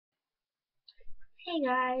Hey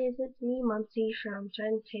guys, it's me, Muntzie from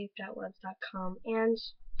trendsafe.webs.com, and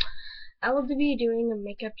I will be doing a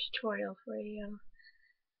makeup tutorial for you.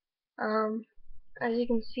 As you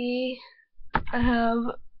can see, I have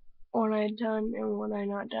one I done and one I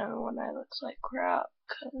not done, and one I looks like crap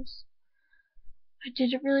because I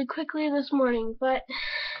did it really quickly this morning. But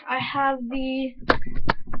I have the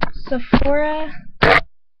Sephora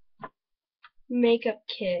makeup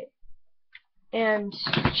kit, and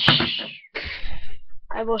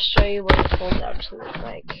I will show you what it folds out to look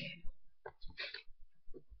like.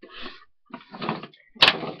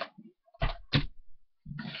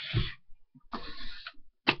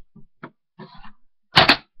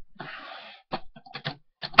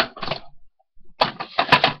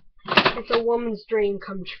 It's a woman's dream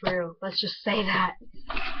come true. Let's just say that.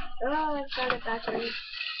 Oh, I got it backwards.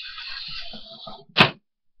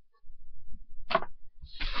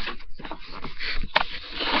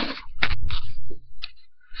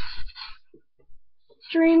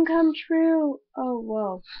 Dream come true. Oh,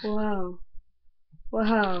 whoa, whoa,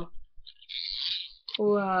 whoa,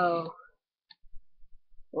 whoa,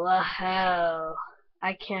 whoa.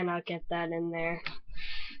 I cannot get that in there.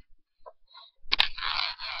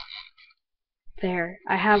 There.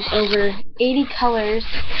 I have over 80 colors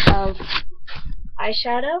of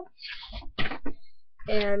eyeshadow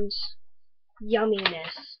and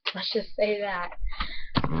yumminess. Let's just say that.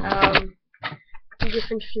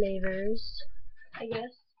 Different flavors, I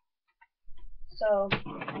guess. So,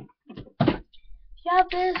 if you have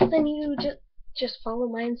this, then you just follow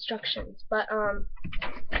my instructions. But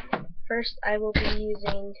first I will be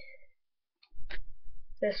using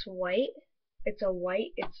this white. It's a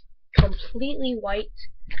white. It's completely white.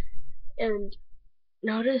 And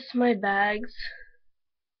notice my bags.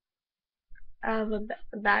 I have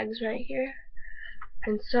bags right here.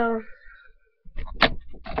 And so,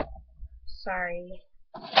 sorry.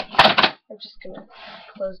 I'm just gonna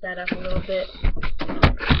close that up a little bit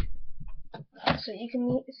so you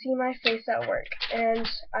can see my face at work. And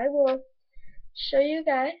I will show you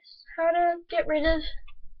guys how to get rid of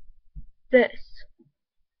this.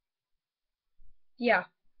 Yeah,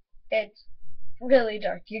 it's really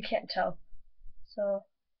dark. You can't tell. So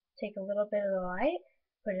take a little bit of the light,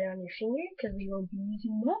 put it on your finger because we won't be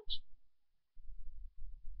using much,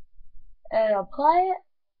 and apply it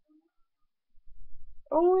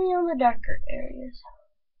only on the darker areas.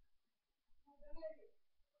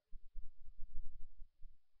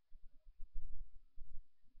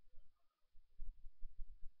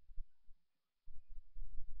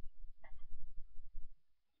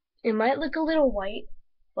 It might look a little white,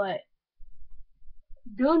 but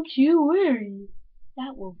don't you worry,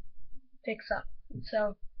 that will fix up.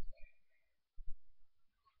 So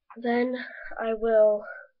then I will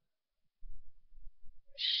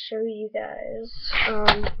show you guys.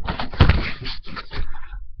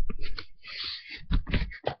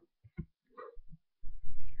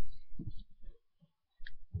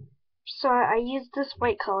 So I used this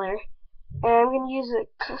white color, and I'm going to use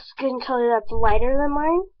a skin color that's lighter than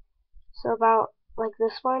mine. So about like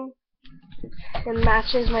this one. It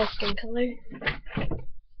matches my skin color. Take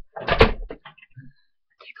a look at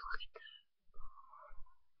that.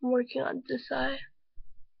 I'm working on this eye.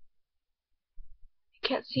 You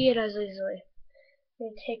can't see it as easily. I'm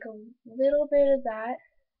going to take a little bit of that.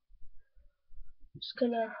 I'm just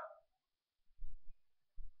going to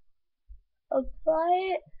apply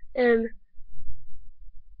it in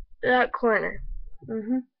that corner.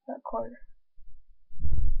 That corner.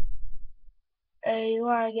 And you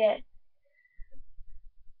want to get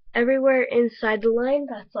everywhere inside the line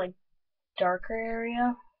that's like darker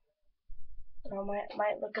area. It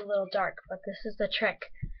might look a little dark, but this is the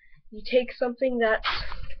trick. You take something that's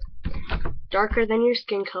darker than your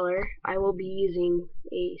skin color. I will be using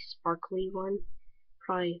a sparkly one,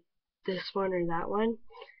 probably this one or that one.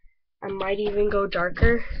 I might even go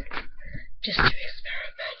darker just to experiment.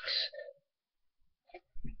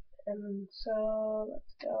 And so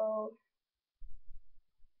let's go.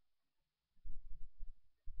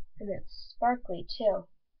 And it's sparkly too.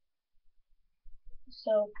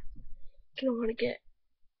 So you're gonna want to get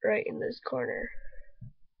right in this corner.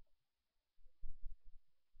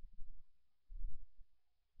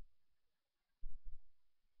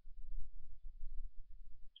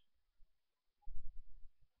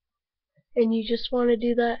 And you just want to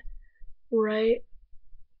do that right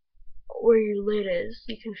where your lid is.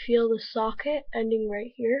 You can feel the socket ending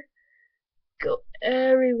right here. Go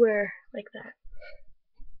everywhere like that.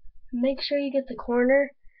 Make sure you get the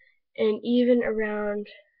corner and even around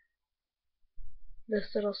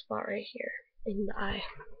this little spot right here in the eye.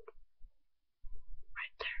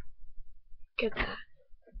 Right there. Look at that.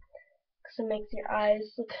 Because it makes your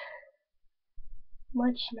eyes look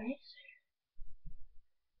much nicer.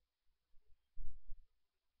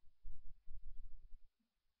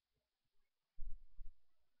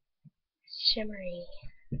 Shimmery.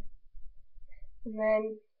 And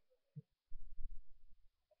then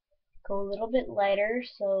go a little bit lighter,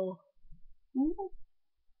 so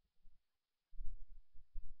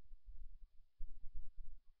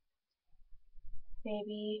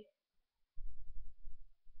maybe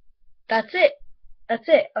that's it. That's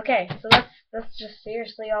it. Okay, so that's just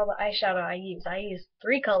seriously all the eyeshadow I use. I use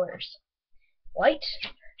 3 colors. White,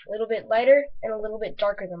 a little bit lighter, and a little bit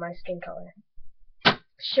darker than my skin color.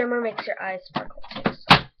 Shimmer makes your eyes sparkle too,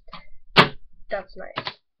 so that's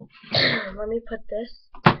nice. Let me put this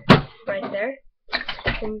right there.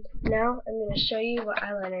 And now I'm going to show you what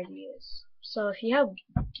eyeliner to use. So if you have,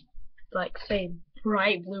 like, say,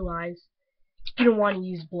 bright blue eyes, you don't want to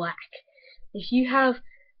use black. If you have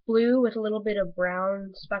blue with a little bit of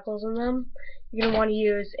brown speckles in them, you're going to want to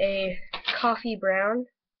use a coffee brown,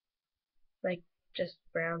 like just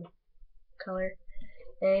brown color.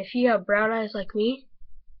 And if you have brown eyes like me,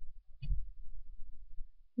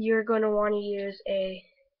 you're going to want to use a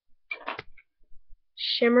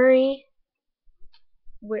shimmery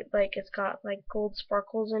with, like, it's got like gold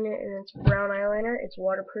sparkles in it, and it's brown eyeliner. It's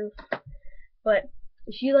waterproof. But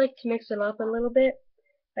if you like to mix it up a little bit,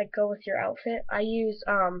 like go with your outfit, I use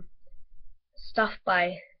stuff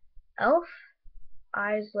by Elf.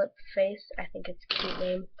 Eyes, lip, face. I think it's a cute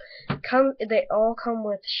name. They all come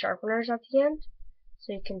with sharpeners at the end,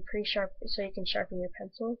 so you can sharpen your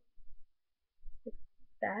pencil. Like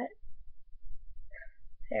that.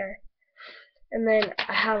 There. And then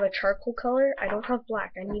I have a charcoal color. I don't have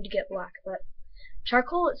black. I need to get black, but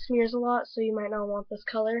charcoal, it smears a lot, so you might not want this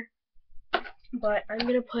color. But I'm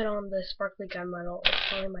gonna put on the sparkly gunmetal. It's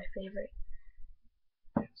probably my favorite.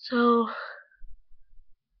 So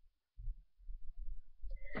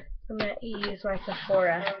I'm gonna use my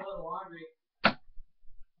Sephora.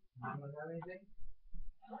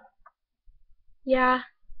 Yeah.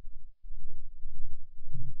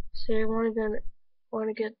 So you want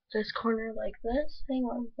to get this corner like this. Hang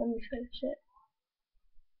on, let me finish it.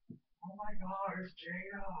 Oh my God, it's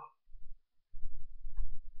Jada.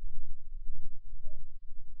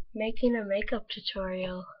 Making a makeup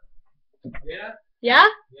tutorial. Yeah? Yeah?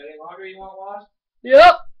 You got any laundry you want washed?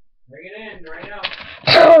 Yep. Bring it in right now.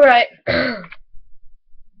 Alright. I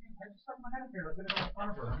just stuck my head up here. Let's get it on the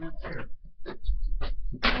harbor.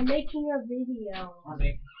 I'm making a video. What are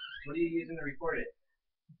you using to record it?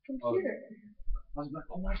 Computer. Oh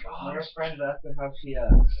my God. Our friend asked her how she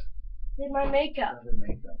Did my makeup. does her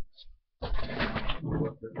makeup.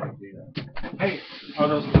 Hey, are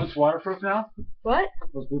those boots waterproof now? What?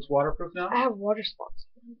 Those boots waterproof now? I have water spots.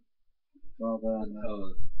 Well then,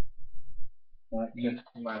 you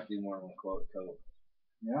might be more than a coat.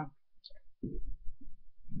 Yeah.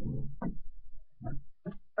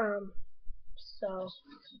 So.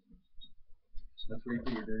 That's where you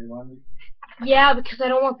put your dirty laundry? Yeah, because I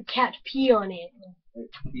don't want the cat to pee on it.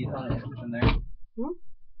 Pee on it. It's in there? Hmm?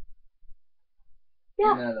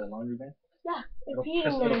 Yeah. In the laundry bin? Yeah. It'll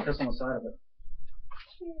Peeing piss on the side of it.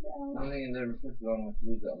 I don't think it ever pisses on when she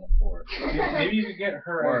leaves it on the floor. Maybe you could get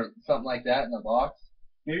her Or something like that in a box.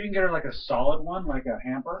 maybe you can get her like a solid one, like a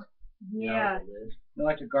hamper. Yeah.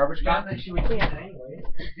 Like a garbage can. Not that she would use it anyway.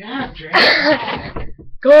 Yeah, Jay.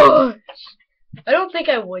 Gosh. I don't think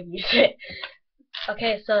I would use it.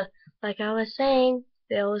 Okay, so like I was saying,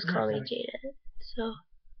 they always call me Jada. So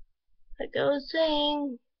like I was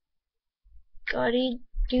saying, gotta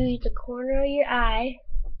do the corner of your eye.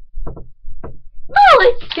 Oh,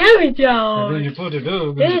 it's Sammy Dog! And then you put it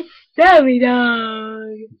up. It's Sammy Dog!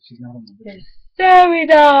 She's not on the video. It's Sammy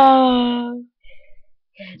Dog!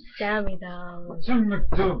 It's Sammy Dog. Sammy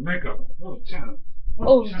McDuck makeup. Oh, Sam.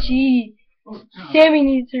 Oh, gee. Oh, Sam. Sammy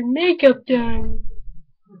needs her makeup done.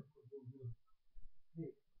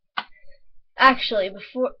 Actually,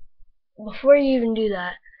 before you even do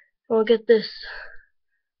that, we'll get this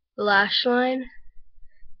lash line.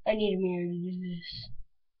 I need a mirror to do this.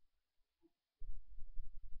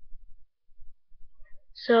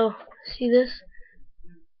 So, see this?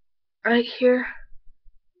 Right here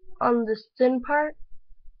on this thin part,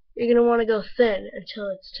 you're going to want to go thin until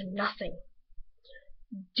it's to nothing.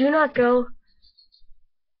 Do not go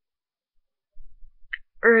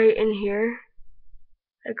right in here,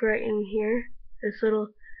 like right in here, this little,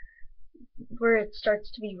 where it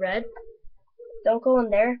starts to be red. Don't go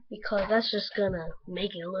in there, because that's just going to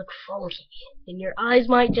make it look funky. And your eyes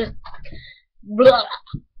might just, blah.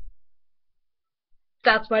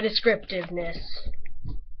 That's my descriptiveness.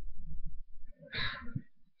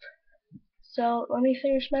 So let me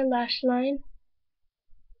finish my lash line.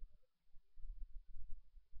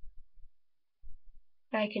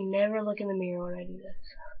 I can never look in the mirror when I do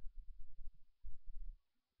this.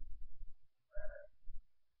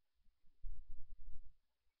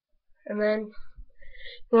 And then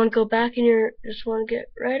you want to go back and you just want to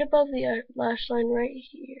get right above the lash line right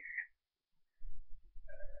here.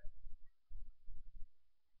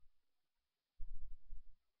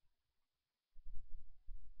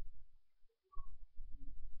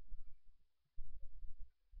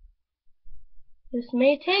 This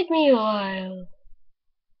may take me a while,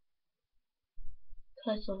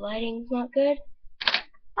 because the lighting's not good.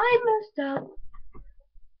 I messed up.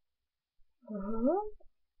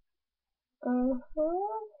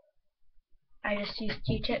 I just use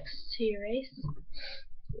Q-tips to erase.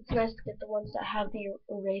 It's nice to get the ones that have the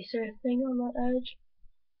eraser thing on that edge.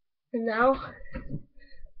 And now,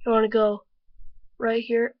 I want to go right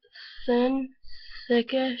here, thin,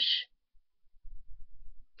 thickish,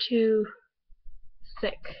 to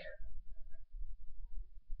thick.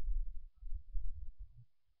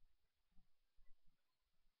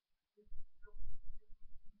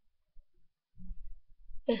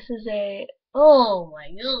 This is a, oh my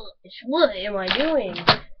gosh, what am I doing?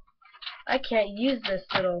 I can't use this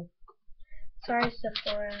little, sorry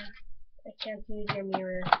Sephora, I can't use your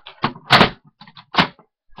mirror.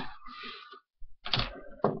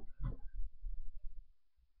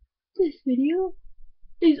 This video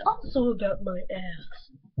is also about my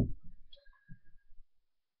ass.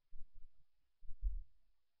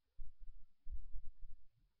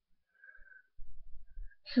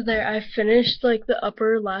 So there, I finished like the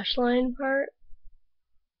upper lash line part.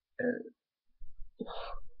 I'm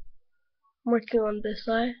working on this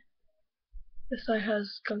eye. This eye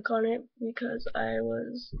has skunk on it because I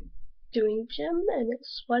was doing gym and it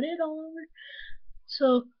sweated all over.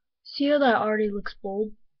 So see how that already looks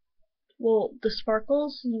bold? Well, the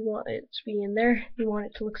sparkles, you want it to be in there. You want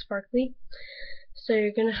it to look sparkly. So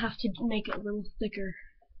you're gonna have to make it a little thicker.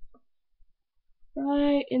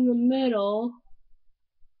 Right in the middle.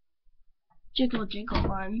 Jiggle jiggle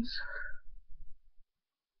ones.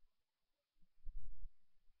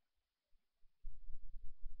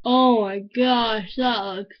 Oh my gosh, that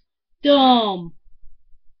looks dumb.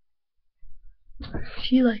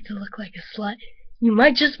 If you like to look like a slut, you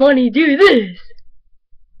might just want to do this.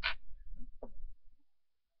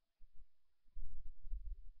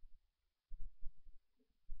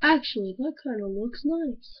 Actually, that kind of looks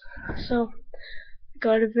nice. So,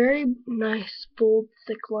 got a very nice, bold,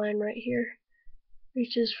 thick line right here.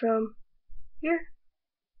 Reaches from here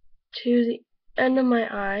to the end of my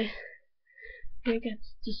eye. It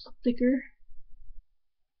gets just thicker.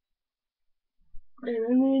 And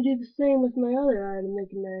I'm going to do the same with my other eye to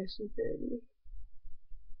make it nice and pretty.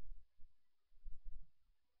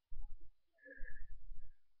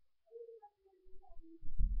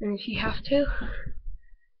 And if you have to,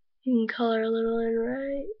 you can color a little in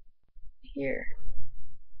right here.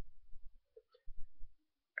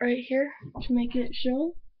 Right here to make it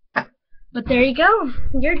show. But there you go.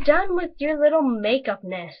 You're done with your little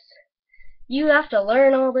makeupness. You have to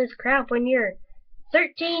learn all this crap when you're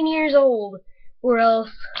 13 years old, or else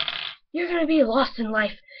you're gonna be lost in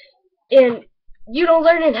life. And you don't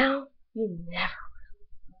learn it now, you never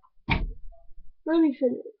will. Let me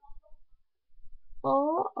finish.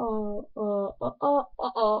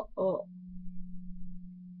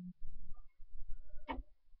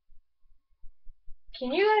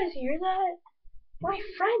 Can you guys hear that? My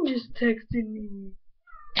friend just texted me.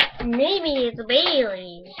 Maybe it's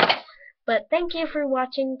Bailey. But thank you for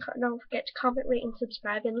watching. Don't forget to comment, rate, and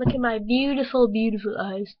subscribe. And look at my beautiful, beautiful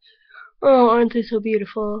eyes. Oh, aren't they so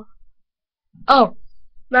beautiful? Oh,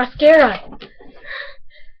 mascara.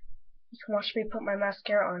 You can watch me put my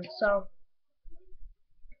mascara on. So,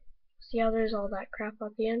 see how there's all that crap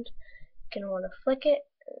at the end? You're gonna want to flick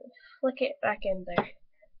it back in there.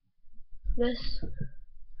 This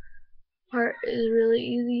part is really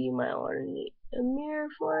easy. You might want to need a mirror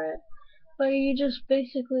for it. But you just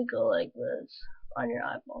basically go like this on your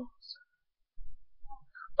eyeballs.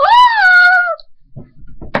 Ah!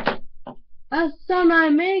 That's the sound I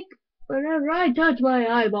make whenever I touch my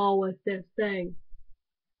eyeball with this thing.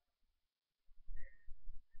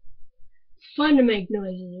 It's fun to make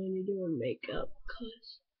noises when you're doing makeup,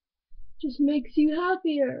 because it just makes you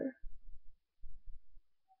happier.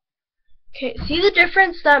 Okay, see the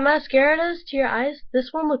difference that mascara does to your eyes?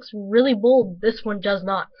 This one looks really bold, this one does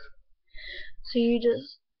not. So you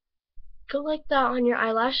just go like that on your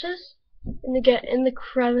eyelashes, and to get in the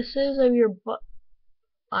crevices of your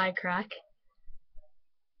eye crack.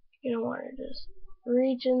 You don't want to just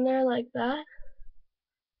reach in there like that.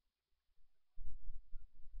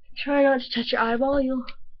 Try not to touch your eyeball. You'll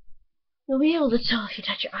be able to tell if you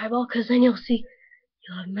touch your eyeball, because then you'll see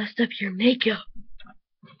you'll have messed up your makeup.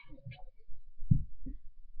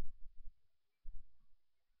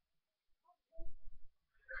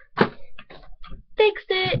 Fixed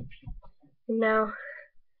it! And now,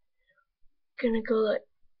 gonna go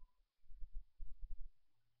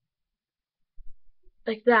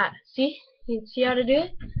like that. See? You can see how to do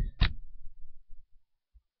it?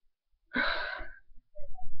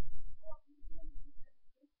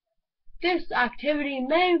 This activity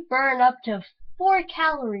may burn up to 4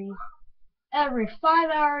 calories every 5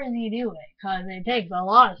 hours you do it, because it takes a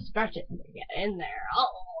lot of stretching to get in there.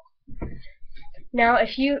 Oh. Now,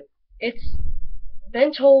 it's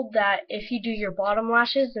been told that if you do your bottom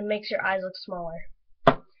lashes, it makes your eyes look smaller.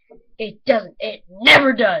 It doesn't. It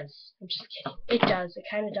never does. I'm just kidding. It does. It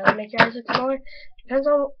kind of does make your eyes look smaller. Depends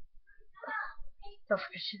on. Don't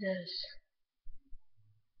forget to do this.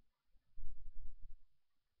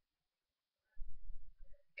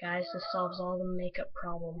 Guys, this solves all the makeup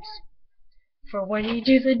problems. For when you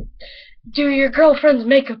do your girlfriend's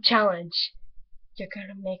makeup challenge, you're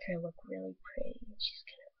gonna make her look really pretty.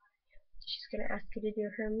 She's gonna ask you to do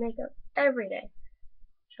her makeup every day.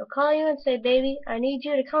 She'll call you and say, "Baby, I need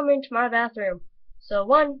you to come into my bathroom. So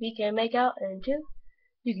 1, we can make out, and 2,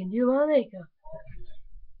 you can do my makeup."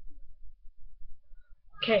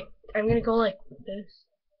 Okay, I'm gonna go like this.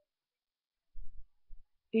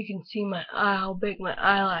 You can see how big my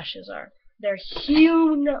eyelashes are. They're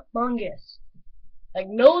humongous. Like,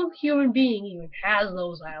 no human being even has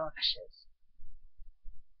those eyelashes.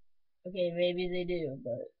 Okay, maybe they do,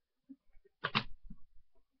 but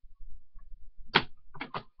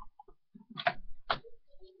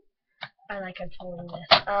I like controlling this.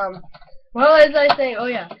 What was I saying? Oh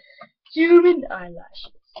yeah, human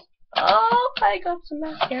eyelashes. Oh, I got some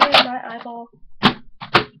mascara in my eyeball.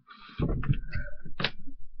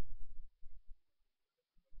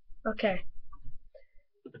 Okay,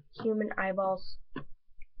 human eyeballs.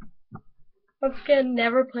 Once again,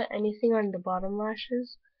 never put anything on the bottom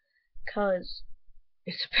lashes, cause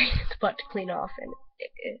it's a pain in the butt to clean off, and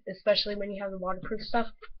especially when you have the waterproof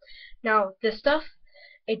stuff. Now, this stuff,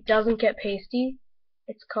 it doesn't get pasty.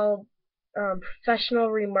 It's called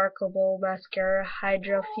Professional Remarkable Mascara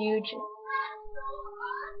Hydrofuge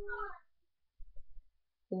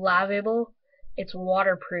Lavable. It's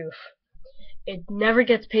waterproof. It never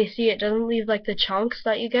gets pasty. It doesn't leave like the chunks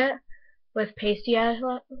that you get with pasty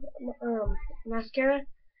mascara.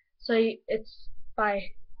 So it's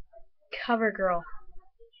by CoverGirl.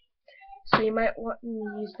 So you might want to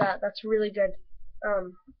use that. That's really good.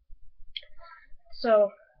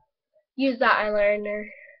 So use that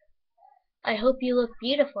eyeliner. I hope you look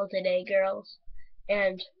beautiful today, girls.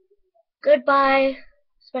 And goodbye.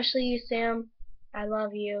 Especially you, Sam. I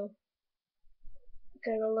love you.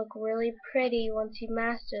 You're gonna look really pretty once you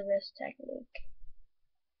master this technique.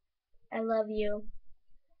 I love you.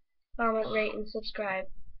 Comment, rate, and subscribe.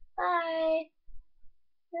 Bye.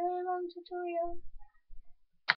 Really long tutorial.